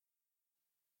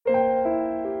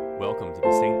Welcome to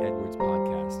the St. Edward's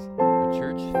Podcast, a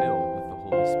church filled with the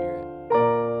Holy Spirit.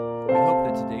 We hope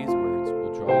that today's words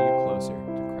will draw you closer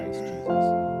to Christ Jesus.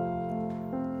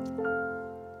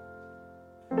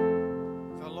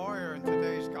 The lawyer in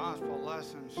today's gospel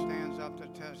lesson stands up to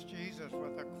test Jesus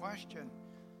with a question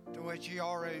to which he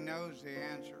already knows the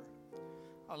answer.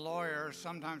 A lawyer,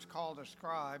 sometimes called a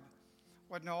scribe,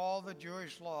 would know all the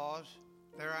Jewish laws,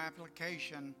 their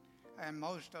application, and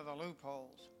most of the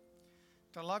loopholes.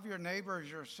 To love your neighbor as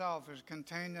yourself is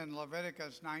contained in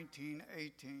Leviticus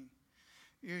 19:18.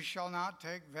 You shall not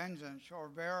take vengeance or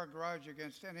bear a grudge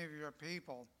against any of your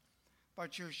people,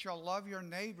 but you shall love your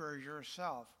neighbor as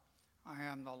yourself. I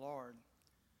am the Lord.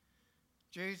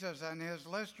 Jesus and his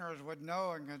listeners would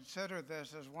know and consider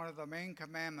this as one of the main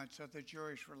commandments of the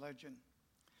Jewish religion.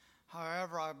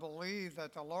 However, I believe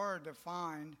that the Lord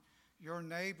defined your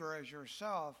neighbor as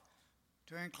yourself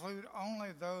to include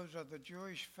only those of the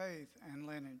Jewish faith and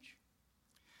lineage.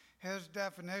 His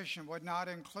definition would not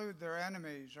include their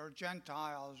enemies or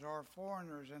Gentiles or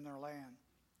foreigners in their land.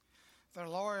 The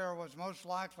lawyer was most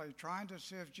likely trying to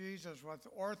see if Jesus was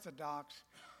orthodox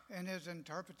in his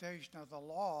interpretation of the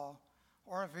law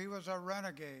or if he was a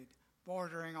renegade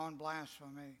bordering on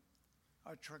blasphemy.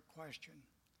 A trick question.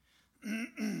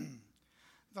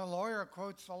 The lawyer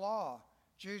quotes the law.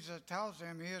 Jesus tells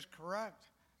him he is correct,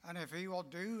 and if he will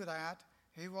do that,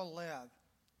 he will live.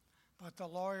 But the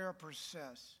lawyer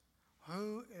persists.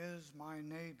 Who is my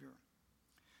neighbor?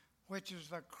 Which is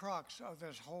the crux of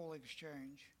this whole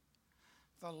exchange.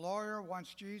 The lawyer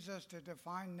wants Jesus to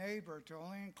define neighbor to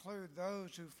only include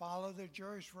those who follow the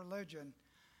Jewish religion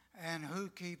and who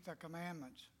keep the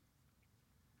commandments.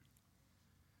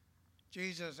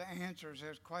 Jesus answers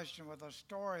his question with a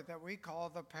story that we call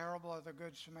the parable of the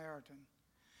Good Samaritan.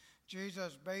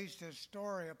 Jesus based his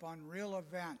story upon real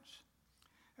events.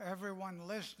 Everyone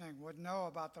listening would know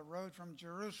about the road from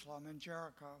Jerusalem and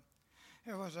Jericho.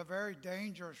 It was a very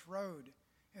dangerous road,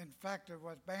 infected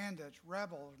with bandits,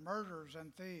 rebels, murderers,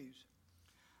 and thieves.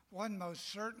 One most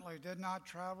certainly did not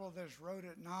travel this road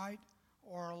at night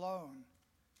or alone.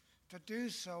 To do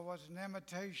so was an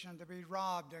invitation to be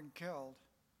robbed and killed.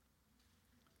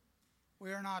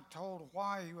 We are not told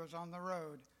why he was on the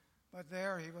road, but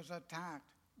there he was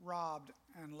attacked, robbed,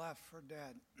 and left for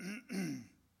dead.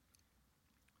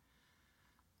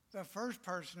 The first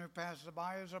person who passes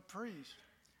by is a priest.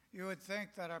 You would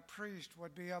think that a priest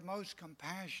would be a most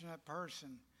compassionate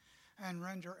person and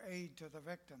render aid to the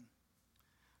victim.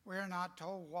 We are not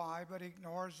told why, but he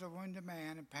ignores the wounded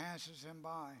man and passes him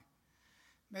by.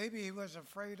 Maybe he was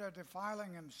afraid of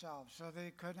defiling himself so that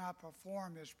he could not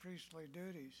perform his priestly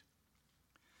duties.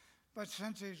 But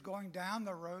since he's going down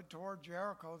the road toward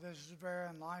Jericho, this is very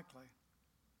unlikely.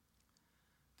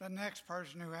 The next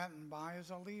person who happened by is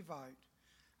a Levite.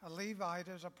 A Levite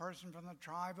is a person from the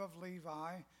tribe of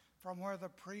Levi, from where the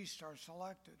priests are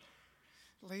selected.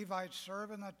 Levites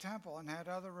served in the temple and had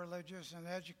other religious and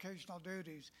educational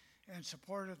duties in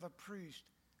support of the priest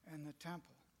and the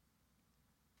temple.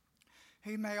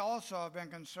 He may also have been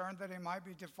concerned that he might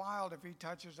be defiled if he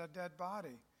touches a dead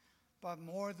body, but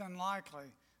more than likely,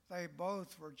 they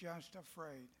both were just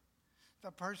afraid.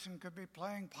 The person could be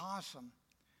playing possum,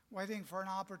 waiting for an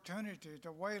opportunity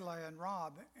to waylay and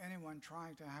rob anyone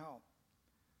trying to help.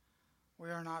 We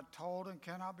are not told and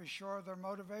cannot be sure of their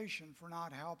motivation for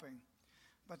not helping,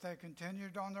 but they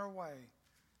continued on their way,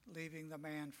 leaving the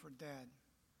man for dead.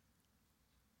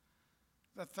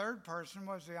 The third person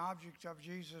was the object of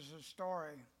Jesus'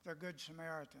 story, the Good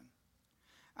Samaritan.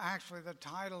 Actually, the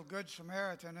title Good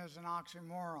Samaritan is an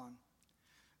oxymoron.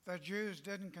 The Jews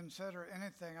didn't consider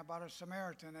anything about a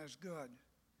Samaritan as good.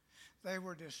 They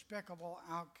were despicable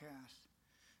outcasts.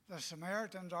 The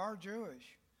Samaritans are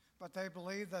Jewish, but they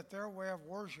believed that their way of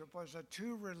worship was a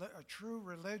true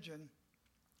religion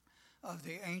of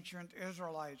the ancient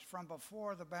Israelites from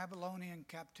before the Babylonian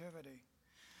captivity.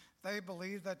 They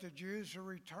believed that the Jews who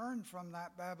returned from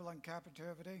that Babylon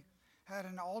captivity had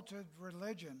an altered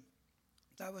religion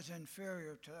that was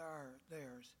inferior to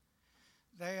theirs.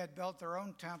 They had built their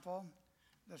own temple,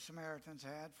 the Samaritans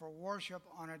had, for worship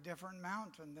on a different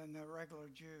mountain than the regular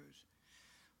Jews.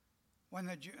 When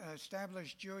the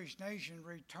established Jewish nation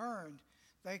returned,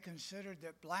 they considered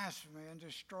it blasphemy and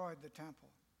destroyed the temple.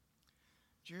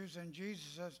 Jews in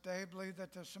Jesus' day believed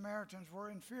that the Samaritans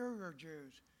were inferior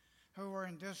Jews who were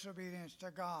in disobedience to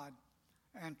God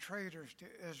and traitors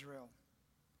to Israel.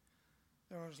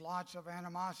 There was lots of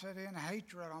animosity and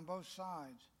hatred on both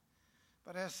sides.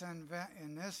 But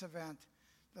in this event,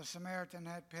 the Samaritan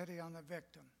had pity on the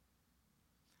victim.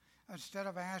 Instead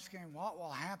of asking, what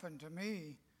will happen to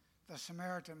me, the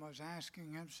Samaritan was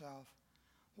asking himself,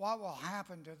 What will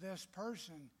happen to this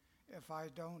person if I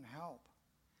don't help?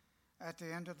 At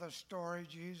the end of the story,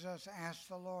 Jesus asked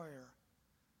the lawyer,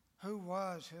 who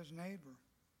was his neighbor?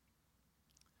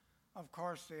 Of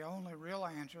course, the only real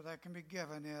answer that can be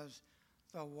given is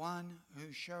the one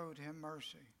who showed him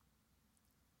mercy.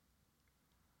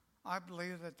 I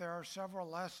believe that there are several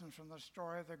lessons from the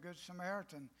story of the Good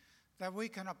Samaritan that we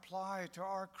can apply to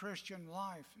our Christian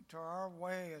life, to our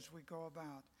way as we go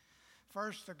about.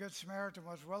 First, the Good Samaritan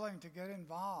was willing to get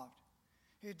involved.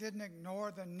 He didn't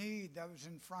ignore the need that was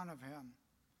in front of him.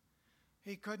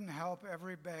 He couldn't help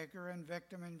every beggar and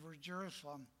victim in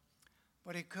Jerusalem,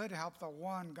 but he could help the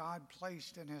one God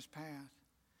placed in his path.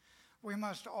 We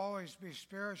must always be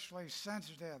spiritually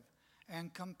sensitive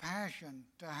and compassionate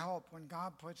to help when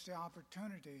God puts the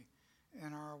opportunity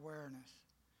in our awareness.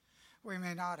 We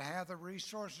may not have the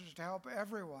resources to help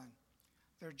everyone.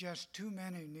 There are just too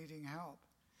many needing help.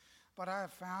 But I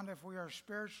have found if we are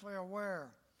spiritually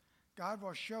aware, God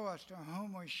will show us to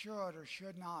whom we should or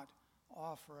should not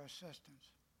offer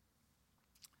assistance.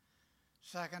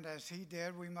 Second, as he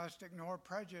did, we must ignore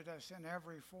prejudice in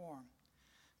every form.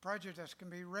 Prejudice can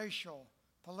be racial,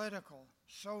 political,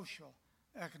 social,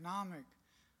 economic,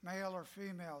 male or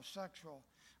female, sexual.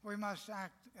 We must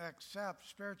accept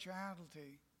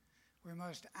spirituality. We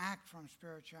must act from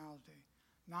spirituality,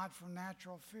 not from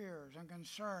natural fears and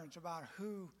concerns about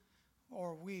who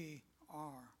or we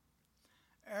are.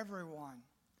 Everyone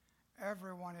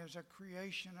is a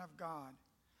creation of God.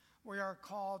 We are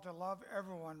called to love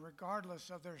everyone regardless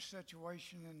of their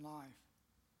situation in life.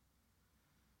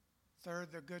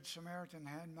 Third, the Good Samaritan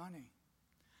had money.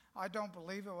 I don't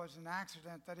believe it was an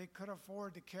accident that he could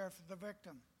afford to care for the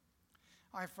victim.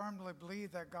 I firmly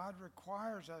believe that God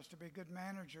requires us to be good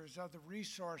managers of the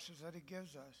resources that he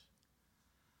gives us.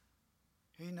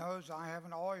 He knows I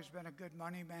haven't always been a good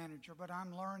money manager, but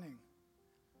I'm learning.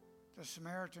 The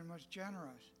Samaritan was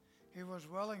generous. He was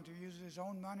willing to use his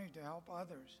own money to help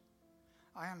others.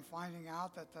 I am finding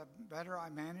out that the better I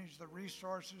manage the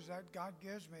resources that God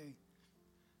gives me,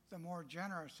 the more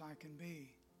generous I can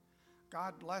be.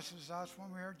 God blesses us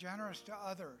when we are generous to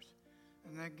others,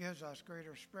 and that gives us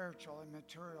greater spiritual and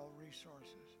material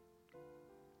resources.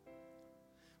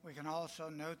 We can also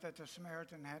note that the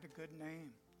Samaritan had a good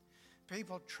name.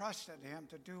 People trusted him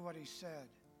to do what he said.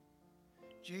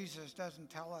 Jesus doesn't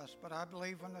tell us, but I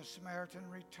believe when the Samaritan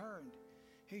returned,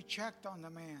 he checked on the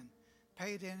man,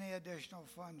 paid any additional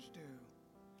funds due.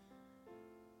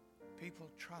 People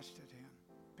trusted him.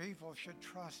 People should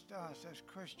trust us as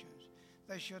Christians.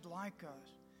 They should like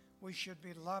us. We should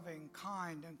be loving,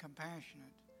 kind, and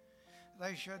compassionate.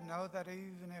 They should know that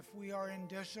even if we are in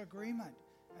disagreement,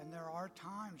 and there are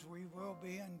times we will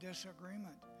be in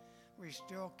disagreement, we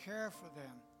still care for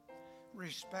them,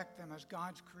 respect them as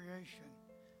God's creation,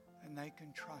 and they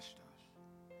can trust us.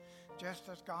 Just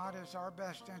as God is our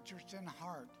best interest in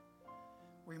heart,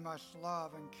 we must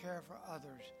love and care for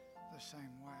others the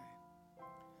same way.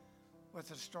 With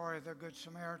the story of the Good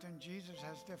Samaritan, Jesus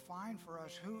has defined for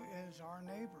us who is our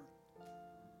neighbor.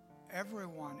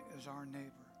 Everyone is our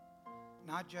neighbor,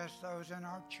 not just those in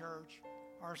our church,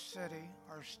 our city,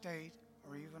 our state,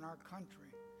 or even our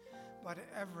country, but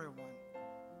everyone,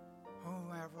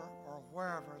 whomever or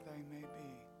wherever they may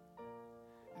be.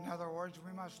 In other words,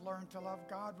 we must learn to love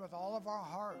God with all of our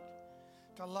heart,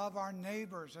 to love our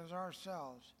neighbors as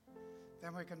ourselves.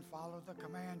 Then we can follow the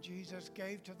command Jesus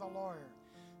gave to the lawyer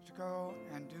to go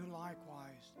and do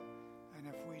likewise. And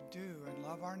if we do and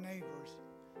love our neighbors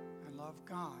and love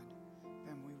God,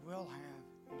 then we will have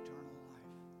eternal life.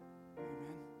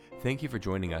 Amen. Thank you for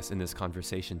joining us in this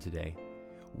conversation today.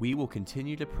 We will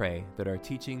continue to pray that our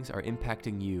teachings are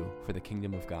impacting you for the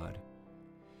kingdom of God.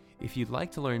 If you'd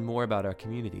like to learn more about our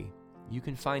community, you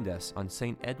can find us on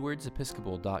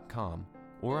stedwardsepiscopal.com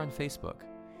or on Facebook.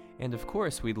 And of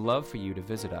course, we'd love for you to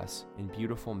visit us in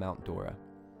beautiful Mount Dora.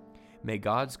 May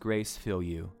God's grace fill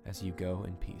you as you go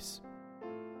in peace.